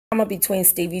Drama between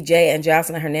Stevie J and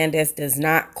Joseline Hernandez does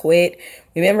not quit.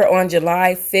 Remember on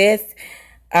July 5th,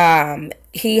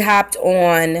 he hopped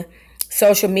on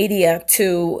social media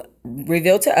to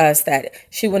reveal to us that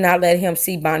she will not let him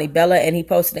see Bonnie Bella, and he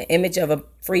posted an image of a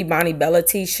free Bonnie Bella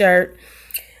t-shirt.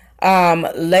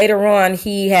 Later on,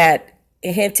 he had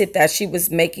hinted that she was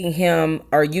making him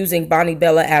or using Bonnie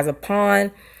Bella as a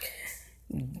pawn,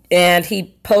 and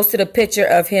he posted a picture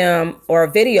of him or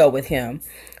a video with him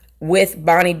with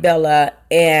Bonnie Bella,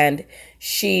 and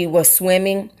she was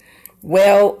swimming.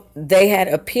 Well, they had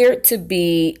appeared to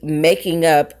be making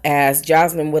up, as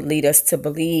Joseline would lead us to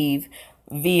believe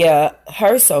via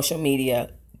her social media.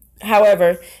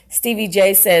 However, Stevie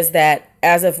J says that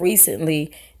as of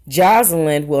recently,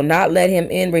 Joseline will not let him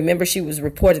in. Remember, she was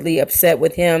reportedly upset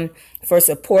with him for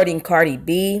supporting Cardi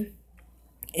B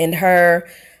in her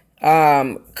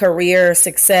career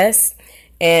success,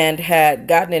 and had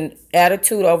gotten an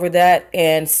attitude over that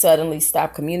and suddenly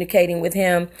stopped communicating with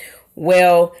him.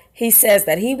 Well, he says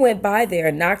that he went by there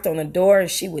and knocked on the door, and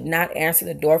she would not answer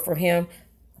the door for him.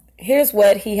 Here's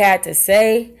what he had to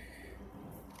say,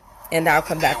 and I'll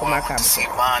come back with my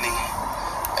conversation. See Bonnie,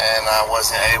 and I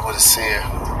wasn't able to see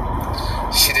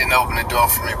her. She didn't open the door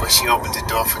for me, but she opened the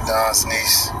door for Don's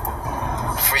niece.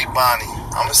 Free Bonnie.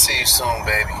 I'm gonna see you soon,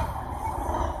 baby.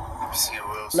 See you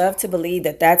real soon. Love to believe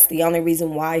that that's the only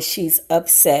reason why she's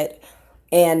upset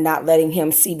and not letting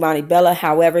him see Bonnie Bella.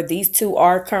 However, these two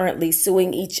are currently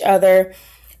suing each other.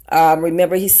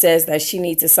 Remember, he says that she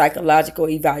needs a psychological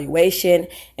evaluation.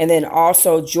 And then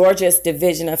also Georgia's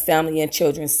Division of Family and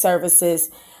Children's Services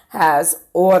has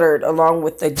ordered, along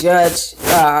with the judge,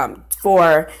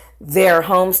 for their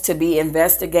homes to be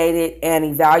investigated and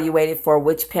evaluated for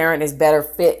which parent is better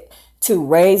fit to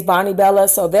raise Bonnie Bella.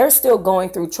 So they're still going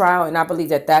through trial, and I believe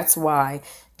that that's why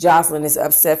Joseline is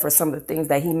upset for some of the things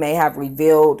that he may have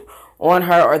revealed on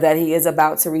her, or that he is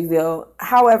about to reveal.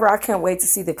 However, I can't wait to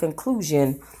see the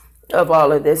conclusion of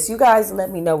all of this. You guys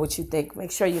let me know what you think.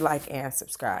 Make sure you like and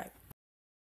subscribe.